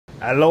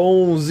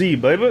Allons-y,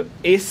 baby.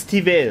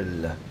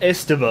 Estival.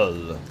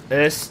 Estival.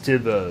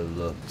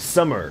 Estival.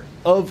 Summer.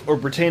 Of or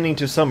pertaining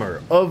to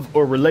summer. Of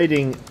or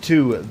relating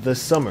to the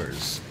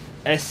summers.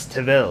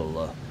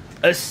 Estival.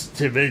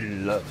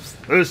 Estival.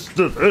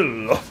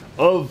 Estival.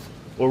 Of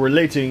or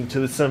relating to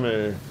the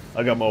summer.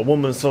 I got my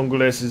woman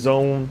sunglasses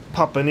on,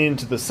 popping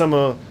into the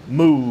summer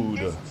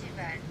mood.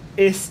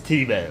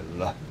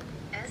 Estival.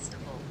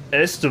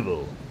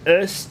 Estival.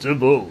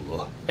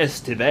 Estival.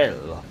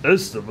 Estival.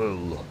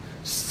 Estival.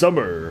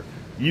 Summer.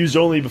 Used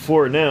only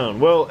before a noun.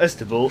 Well,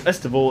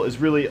 estival is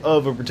really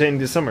of or pertaining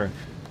to summer.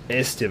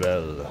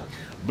 Estival.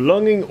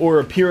 Belonging or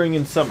appearing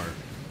in summer.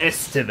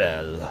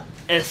 Estival.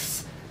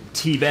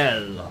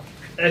 Estival.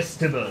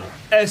 Estival.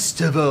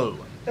 Estival.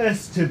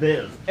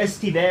 Estival.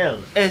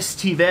 Estival.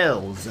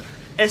 Estivals.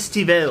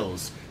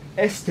 Estivals.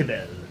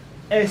 Estival.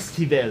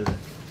 Estival.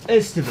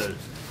 Estival.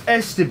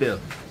 Estival.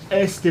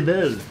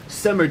 Estival.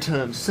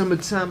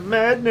 Summertime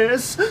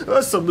madness.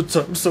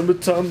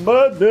 Summertime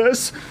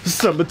madness.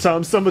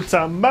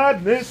 Summertime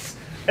madness.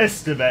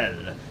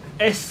 Estival.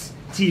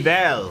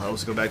 Estival. I'll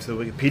just go back to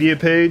the Wikipedia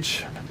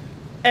page.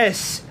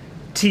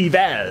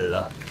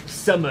 Estival.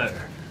 Summer.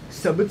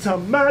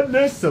 Summertime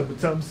madness.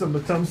 Summertime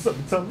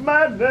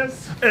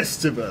madness.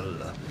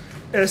 Estival.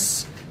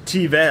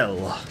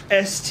 Estival.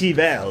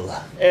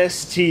 Estival.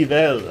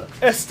 Estival.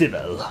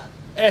 Estival.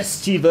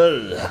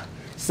 Estival.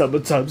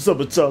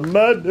 Summertime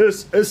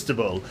madness.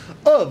 Estival.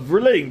 Of,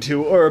 relating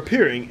to, or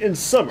appearing in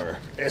summer.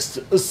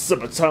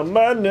 Summertime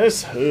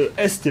madness.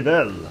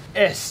 Estival.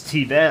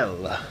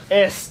 Estival.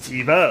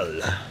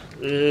 Estival.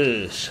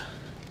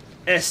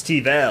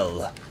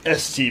 Estival.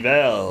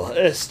 Estival.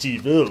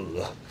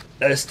 Estival.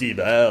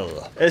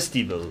 Estival.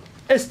 Estival.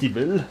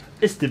 Estival.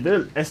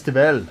 Estival.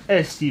 Estival.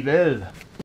 Estival.